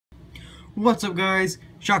What's up guys,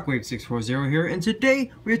 Shockwave640 here, and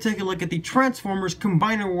today we're taking a look at the Transformers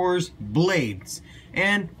Combiner Wars Blades.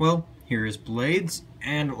 And, well, here is Blades,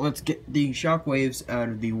 and let's get the Shockwaves out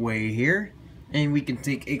of the way here, and we can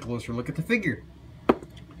take a closer look at the figure.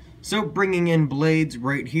 So, bringing in Blades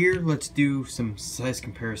right here, let's do some size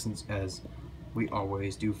comparisons as we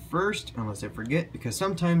always do first, unless I forget, because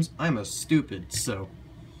sometimes I'm a stupid, so.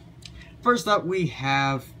 First up, we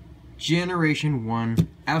have Generation 1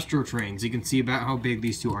 Astro Trains. You can see about how big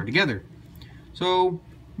these two are together. So,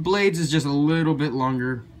 Blades is just a little bit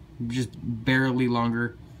longer, just barely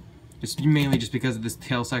longer. It's mainly just because of this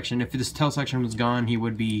tail section. If this tail section was gone, he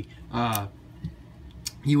would be about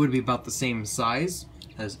the same size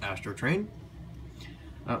as Astro Train.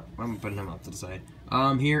 Oh, I'm putting him off to the side.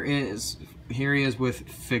 Here he is with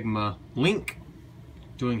Figma Link,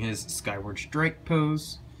 doing his Skyward Strike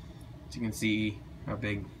pose. So you can see how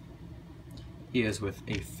big he is with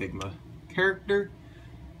a Figma character.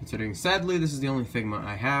 Considering, sadly, this is the only Figma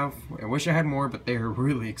I have. I wish I had more, but they are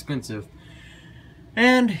really expensive.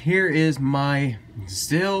 And here is my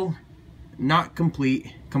still not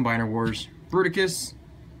complete Combiner Wars Bruticus.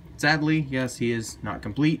 Sadly, yes, he is not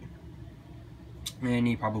complete. And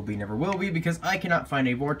he probably never will be because I cannot find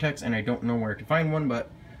a Vortex and I don't know where to find one, but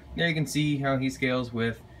there you can see how he scales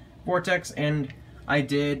with Vortex. And I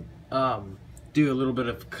did do a little bit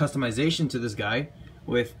of customization to this guy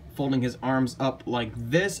with folding his arms up like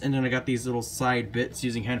this, and then I got these little side bits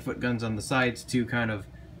using hand-foot guns on the sides to kind of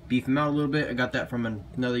beef him out a little bit. I got that from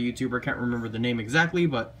another YouTuber, I can't remember the name exactly,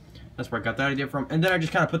 but that's where I got that idea from. And then I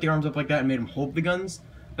just kind of put the arms up like that and made him hold the guns.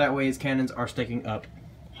 That way his cannons are sticking up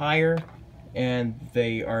higher and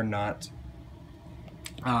they are not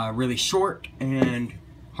really short and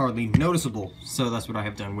hardly noticeable. So that's what I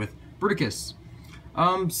have done with Bruticus.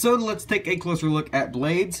 So let's take a closer look at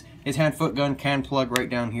Blades. His hand-foot gun can plug right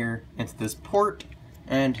down here into this port,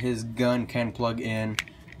 and his gun can plug in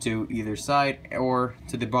to either side or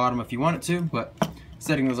to the bottom if you want it to, but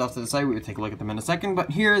setting those off to the side, we would take a look at them in a second.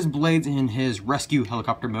 But here is Blades in his rescue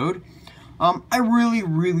helicopter mode. I really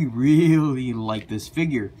like this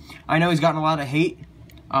figure. I know he's gotten a lot of hate.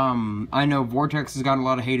 I know Vortex has gotten a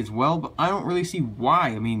lot of hate as well, but I don't really see why.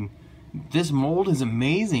 I mean, this mold is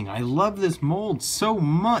amazing. I love this mold so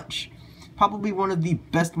much. Probably one of the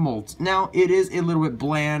best molds. Now, it is a little bit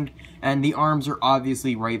bland, and the arms are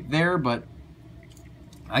obviously right there, but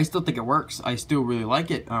I still think it works. I still really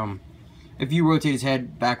like it. If you rotate his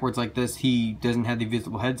head backwards like this, he doesn't have the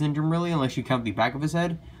visible head syndrome, really, unless you count the back of his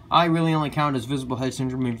head. I really only count as visible head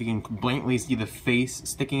syndrome if you can blatantly see the face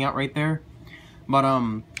sticking out right there. But,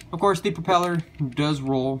 of course, the propeller does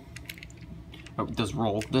roll.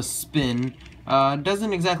 Does spin.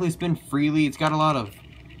 Doesn't exactly spin freely. It's got a lot of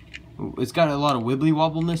wibbly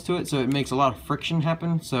wobbleness to it, so it makes a lot of friction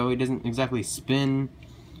happen. So it doesn't exactly spin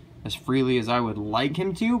as freely as I would like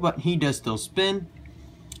him to, but he does still spin.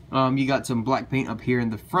 You got some black paint up here in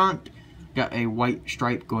the front. Got a white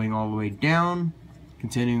stripe going all the way down,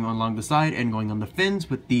 continuing along the side and going on the fins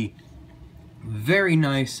with the very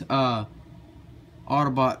nice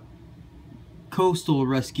Autobot Coastal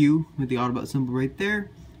Rescue with the Autobot symbol right there.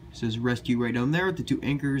 It says Rescue right down there with the two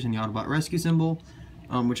anchors and the Autobot Rescue symbol,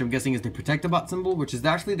 which I'm guessing is the Protectobot symbol, which is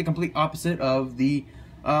actually the complete opposite of the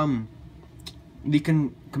Combaticon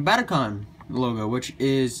logo, which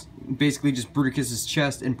is basically just Bruticus's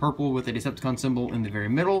chest in purple with a Decepticon symbol in the very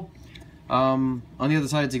middle. On the other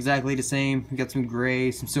side, it's exactly the same. You got some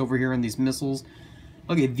gray, some silver here on these missiles.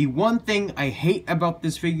 Okay, the one thing I hate about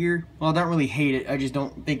this figure, well, I don't really hate it, I just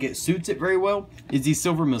don't think it suits it very well, is these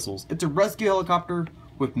silver missiles. It's a rescue helicopter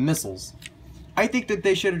with missiles. I think that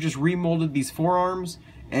they should have just remolded these forearms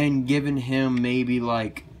and given him maybe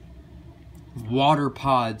like water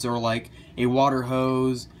pods or like a water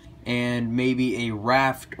hose and maybe a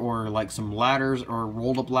raft or like some ladders or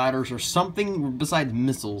rolled up ladders or something besides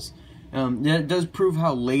missiles. That does prove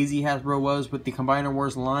how lazy Hasbro was with the Combiner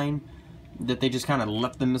Wars line, that they just kind of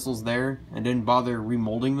left the missiles there and didn't bother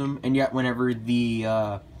remolding them. And yet whenever the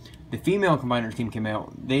female Combiner team came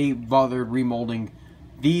out, they bothered remolding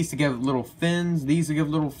these to give little fins, these to give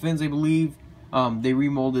little fins, I believe. They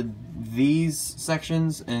remolded these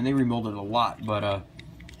sections, and they remolded a lot. But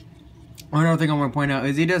another thing I want to point out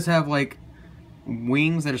is he does have like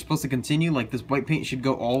wings that are supposed to continue. Like this white paint should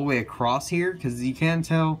go all the way across here, because you can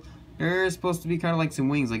tell there's supposed to be kind of like some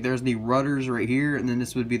wings. Like there's the rudders right here, and then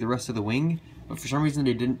this would be the rest of the wing. But for some reason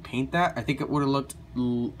they didn't paint that. I think it would have looked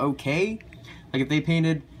okay. Like if they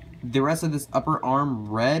painted the rest of this upper arm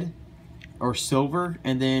red or silver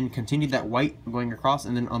and then continued that white going across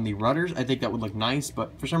and then on the rudders, I think that would look nice.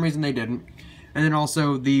 But for some reason they didn't. And then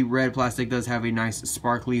also the red plastic does have a nice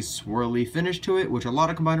sparkly, swirly finish to it, which a lot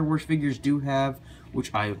of Combiner Wars figures do have,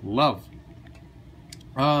 which I love.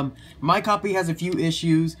 My copy has a few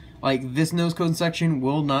issues, like this nose cone section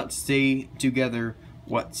will not stay together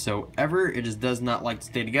whatsoever. It just does not like to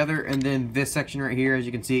stay together. And then this section right here, as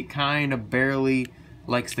you can see, it kind of barely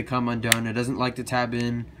likes to come undone. It doesn't like to tab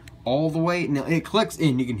in all the way. Now it clicks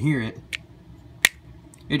in, you can hear it.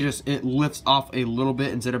 It lifts off a little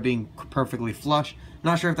bit instead of being perfectly flush.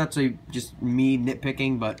 Not sure if that's just me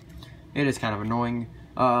nitpicking, but it is kind of annoying.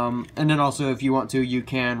 And then also, if you want to, you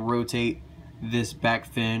can rotate this back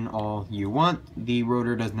fin all you want. The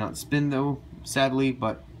rotor does not spin though, sadly,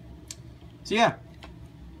 but so yeah.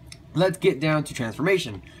 Let's get down to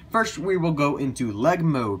transformation. First, we will go into leg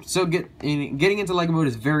mode. So getting into leg mode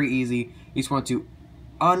is very easy. You just want to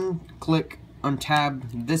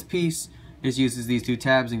untab this piece. It just uses these two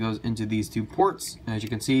tabs and goes into these two ports. As you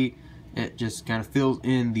can see, it just kind of fills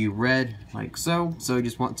in the red like so. So you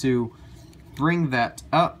just want to bring that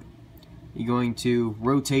up. You're going to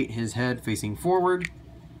rotate his head facing forward,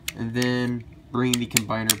 and then bring the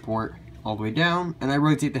combiner port all the way down. And I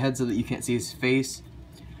rotate the head so that you can't see his face.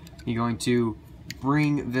 You're going to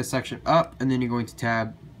bring this section up, and then you're going to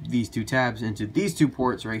tab these two tabs into these two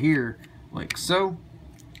ports right here, like so.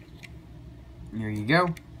 There you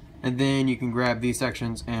go. And then you can grab these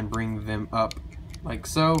sections and bring them up like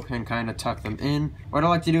so, and kind of tuck them in. What I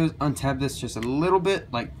like to do is untab this just a little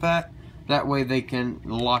bit, like that. That way they can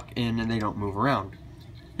lock in and they don't move around.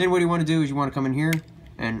 Then what you want to do is you want to come in here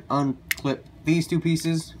and unclip these two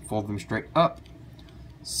pieces, fold them straight up.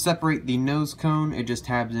 Separate the nose cone, it just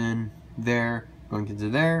tabs in there, going into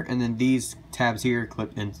there, and then these tabs here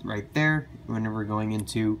clip in right there whenever going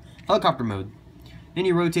into helicopter mode. Then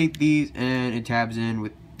you rotate these and it tabs in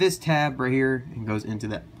with this tab right here and goes into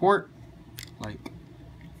that port, like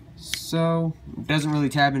so. It doesn't really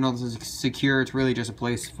tab in all this is secure, it's really just a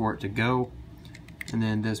place for it to go. And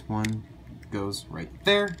then this one goes right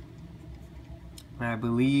there. I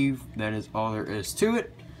believe that is all there is to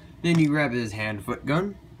it. Then you grab his hand-foot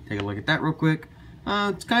gun. Take a look at that real quick.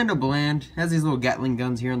 It's kind of bland. It has these little Gatling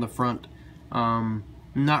guns here on the front.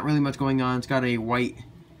 Not really much going on. It's got a white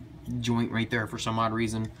joint right there for some odd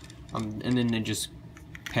reason. And then it just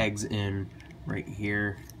pegs in right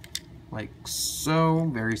here, like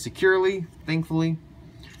so, very securely, thankfully.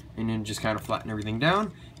 And then just kind of flatten everything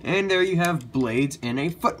down. And there you have Blades in a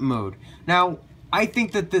foot mode. Now, I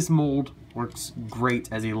think that this mold works great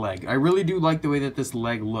as a leg. I really do like the way that this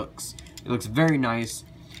leg looks. It looks very nice.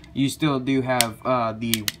 You still do have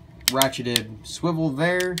the ratcheted swivel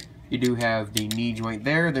there. You do have the knee joint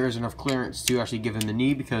there. There is enough clearance to actually give him the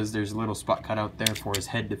knee because there's a little spot cut out there for his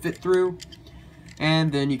head to fit through.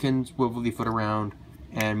 And then you can swivel the foot around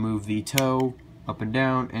and move the toe up and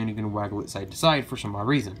down, and you can waggle it side to side for some odd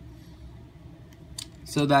reason.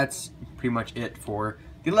 So that's pretty much it for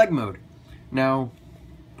the leg mode. Now,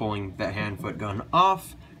 pulling that hand-foot gun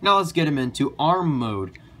off. Now let's get him into arm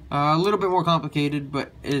mode. A little bit more complicated,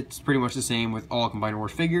 but it's pretty much the same with all Combiner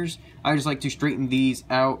Wars figures. I just like to straighten these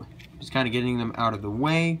out, just kind of getting them out of the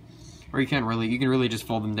way. Or you can really just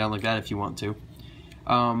fold them down like that if you want to.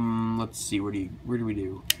 Let's see, where do we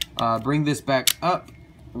do? Bring this back up,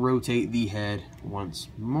 rotate the head once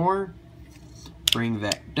more, bring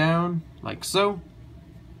that down like so.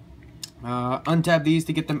 Untab these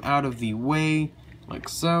to get them out of the way, like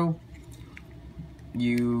so.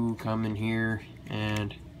 You come in here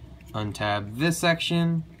and untab this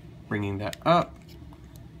section, bringing that up,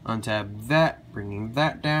 untab that, bringing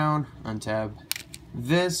that down, untab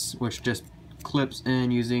this, which just clips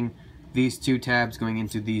in using these two tabs going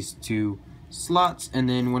into these two slots. And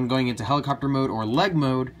then when going into helicopter mode or leg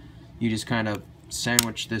mode, you just kind of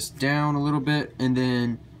sandwich this down a little bit, and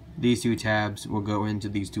then these two tabs will go into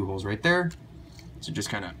these two holes right there. So just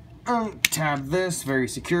kind of untab this very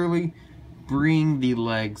securely, bring the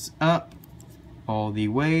legs up all the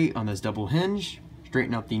way on this double hinge,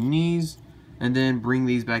 straighten out the knees, and then bring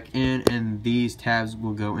these back in, and these tabs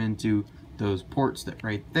will go into those ports that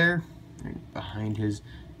right there, right behind his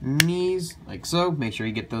knees, like so. Make sure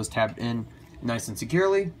you get those tabbed in nice and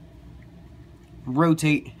securely.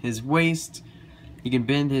 Rotate his waist. You can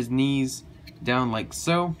bend his knees down like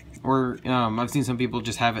so, or I've seen some people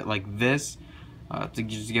just have it like this to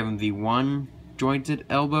just give him the one jointed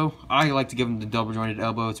elbow. I like to give him the double jointed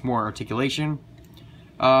elbow. It's more articulation.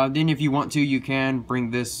 Then if you want to, you can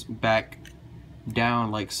bring this back down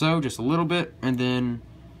like so, just a little bit, and then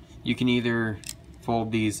you can either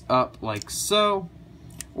fold these up like so,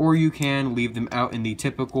 or you can leave them out in the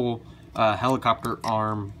typical helicopter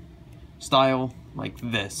arm style like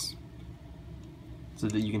this. so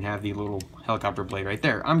that you can have the little helicopter blade right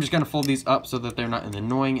there. I'm just going to fold these up so that they're not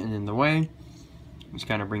annoying and in the way. Just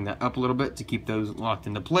kind of bring that up a little bit to keep those locked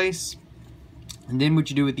into place. And then what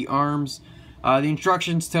you do with the arms, the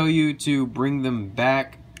instructions tell you to bring them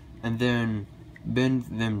back and then bend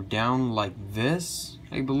them down like this,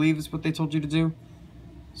 I believe is what they told you to do.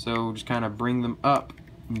 So just kind of bring them up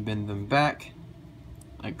and bend them back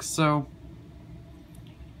like so.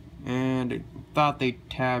 And I thought they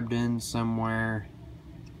tabbed in somewhere,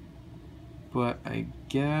 but I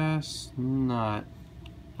guess not.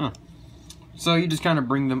 Huh. So you just kind of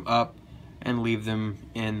bring them up and leave them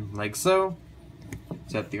in like so.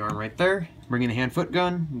 Set the arm right there. Bring in the hand-foot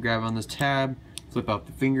gun, grab on this tab, flip out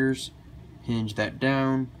the fingers, hinge that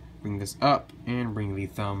down, bring this up, and bring the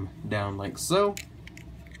thumb down like so.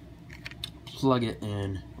 Plug it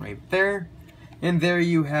in right there. And there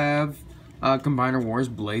you have Combiner Wars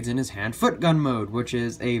Blades in his hand-foot gun mode, which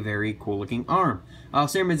is a very cool looking arm.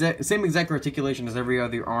 Same exact articulation as every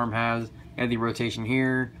other arm has. You have the rotation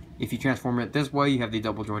here. If you transform it this way, you have the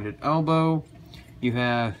double jointed elbow. You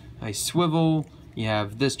have a swivel. You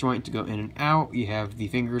have this joint to go in and out. You have the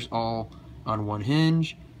fingers all on one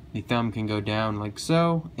hinge. The thumb can go down like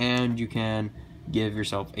so, and you can give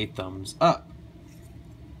yourself a thumbs up.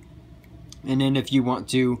 And then if you want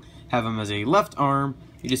to have them as a left arm,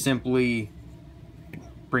 you just simply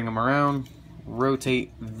bring them around,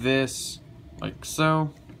 rotate this like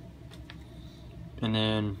so, and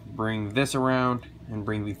then bring this around and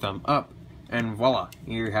bring the thumb up, and voila,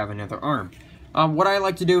 you have another arm. What I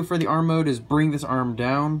like to do for the arm mode is bring this arm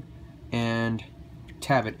down and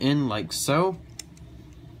tab it in like so,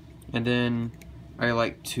 and then I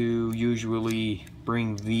like to usually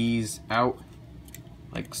bring these out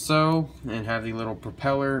like so and have the little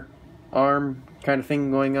propeller arm kind of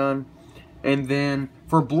thing going on. And then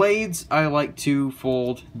for blades, I like to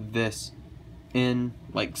fold this in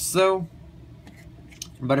like so,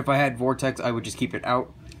 but if I had Vortex, I would just keep it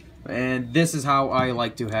out. And this is how I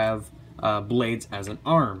like to have blades as an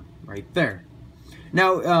arm right there.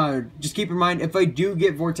 Now, just keep in mind, if I do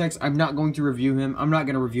get Vortex, I'm not going to review him. I'm not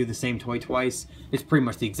going to review the same toy twice. It's pretty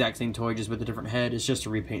much the exact same toy, just with a different head. It's just a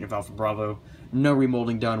repaint of Alpha Bravo. No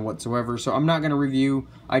remolding done whatsoever. So I'm not going to review.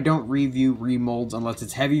 I don't review remolds unless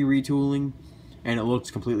it's heavy retooling and it looks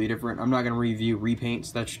completely different. I'm not going to review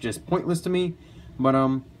repaints. That's just pointless to me.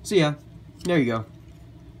 But, so yeah, there you go.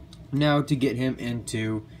 Now to get him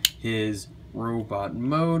into his robot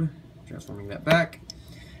mode, transforming that back.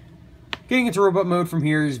 Getting into robot mode from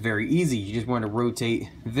here is very easy. You just want to rotate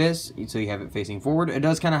this so you have it facing forward. It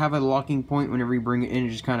does kind of have a locking point whenever you bring it in.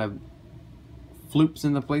 It just kind of floops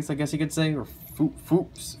into place, I guess you could say, or foop.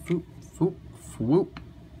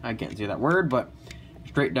 I can't say that word, but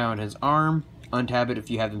straight down his arm. Untab it if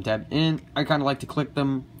you have them tabbed in. I kind of like to click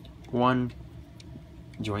them one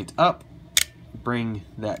joint up, bring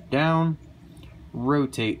that down,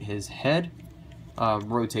 rotate his head,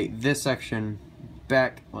 rotate this section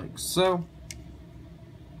back like so,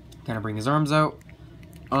 kind of bring his arms out,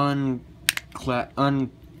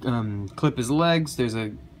 clip his legs. There's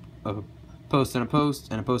a post and a post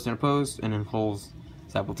and a post and a post, and then holes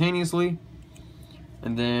simultaneously.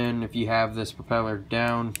 And then if you have this propeller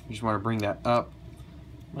down, you just want to bring that up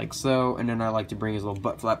like so, and then I like to bring his little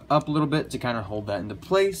butt flap up a little bit to kind of hold that into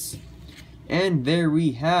place. And there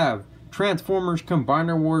we have Transformers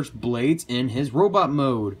Combiner Wars Blades in his robot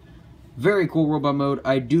mode. Very cool robot mode.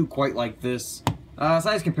 I do quite like this.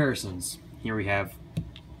 Size comparisons. Here we have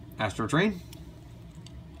Astro Train.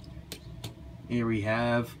 Here we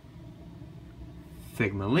have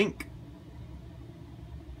Figma Link.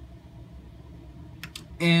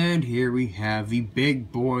 And here we have the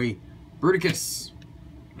big boy Bruticus.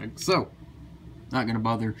 Like so. Not gonna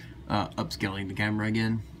bother upscaling the camera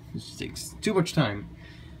again. This takes too much time.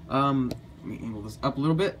 Let me angle this up a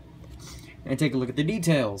little bit and take a look at the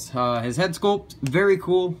details. His head sculpt, very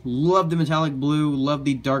cool. Love the metallic blue. Love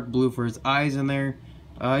the dark blue for his eyes in there.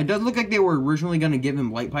 It does look like they were originally going to give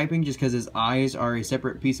him light piping just because his eyes are a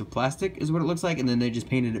separate piece of plastic is what it looks like, and then they just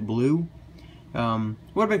painted it blue. Would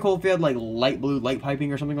have been cool if he had like light blue light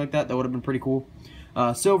piping or something like that. That would have been pretty cool.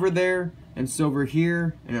 Silver there and silver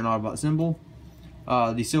here and an Autobot symbol.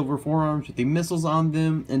 The silver forearms with the missiles on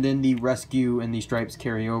them, and then the rescue and the stripes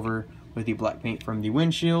carry over with the black paint from the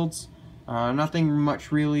windshields. Nothing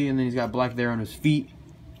much really, and then he's got black there on his feet.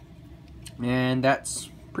 And that's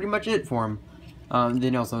pretty much it for him.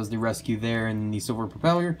 Then also has the rescue there and the silver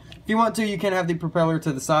propeller. If you want to, you can have the propeller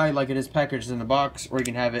to the side like it is packaged in the box, or you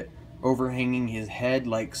can have it overhanging his head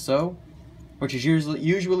like so, which is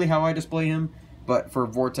usually how I display him. But for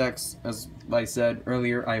Vortex, as I said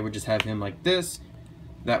earlier, I would just have him like this,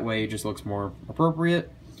 That way it just looks more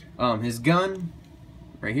appropriate. His gun,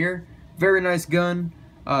 right here, very nice gun.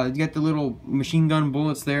 You got the little machine gun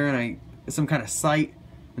bullets there, and some kind of sight,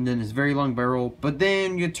 and then this very long barrel. But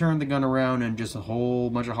then you turn the gun around and just a whole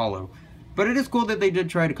bunch of hollow. But it is cool that they did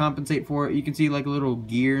try to compensate for it. You can see like a little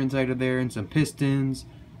gear inside of there, and some pistons,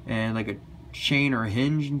 and like a chain or a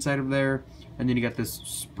hinge inside of there. And then you got this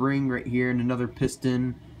spring right here and another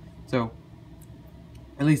piston. So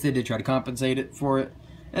at least they did try to compensate it for it.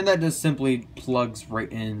 And that just simply plugs right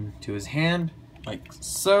into his hand, like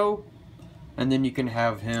so. And then you can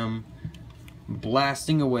have him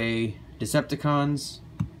blasting away Decepticons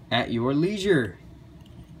at your leisure.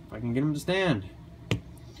 If I can get him to stand.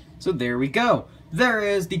 So there we go. There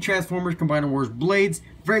is the Transformers Combiner Wars Blades.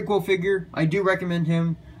 Very cool figure. I do recommend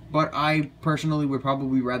him, but I personally would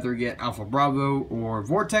probably rather get Alpha Bravo or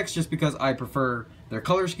Vortex just because I prefer their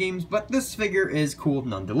color schemes, but this figure is cool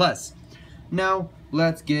nonetheless. Now,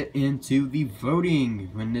 let's get into the voting,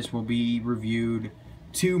 when this will be reviewed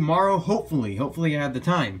tomorrow, hopefully. Hopefully I have the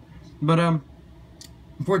time. But,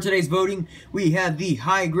 for today's voting, we have the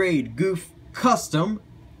high-grade Goof Custom,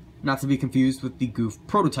 not to be confused with the Goof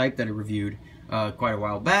Prototype that I reviewed quite a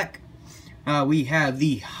while back. We have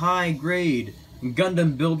the high-grade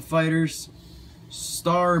Gundam Build Fighters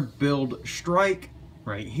Star Build Strike,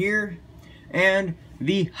 right here. And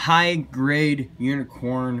the high-grade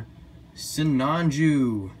Unicorn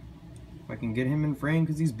Sinanju. If I can get him in frame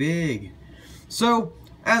because he's big. So,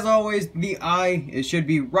 as always, the eye, it should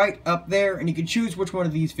be right up there, and you can choose which one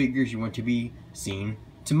of these figures you want to be seen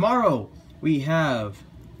tomorrow. We have,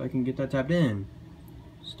 if I can get that tapped in,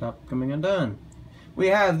 stop coming undone. We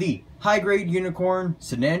have the high-grade Unicorn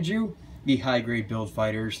Sinanju, the high-grade Build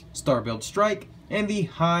Fighters Star Build Strike, and the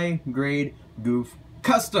high-grade Goof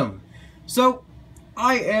Custom. So,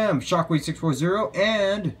 I am Shockwave640,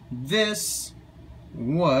 and this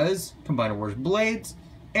was Combiner Wars Blades,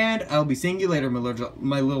 and I'll be seeing you later,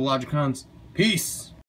 my little Logicons. Peace!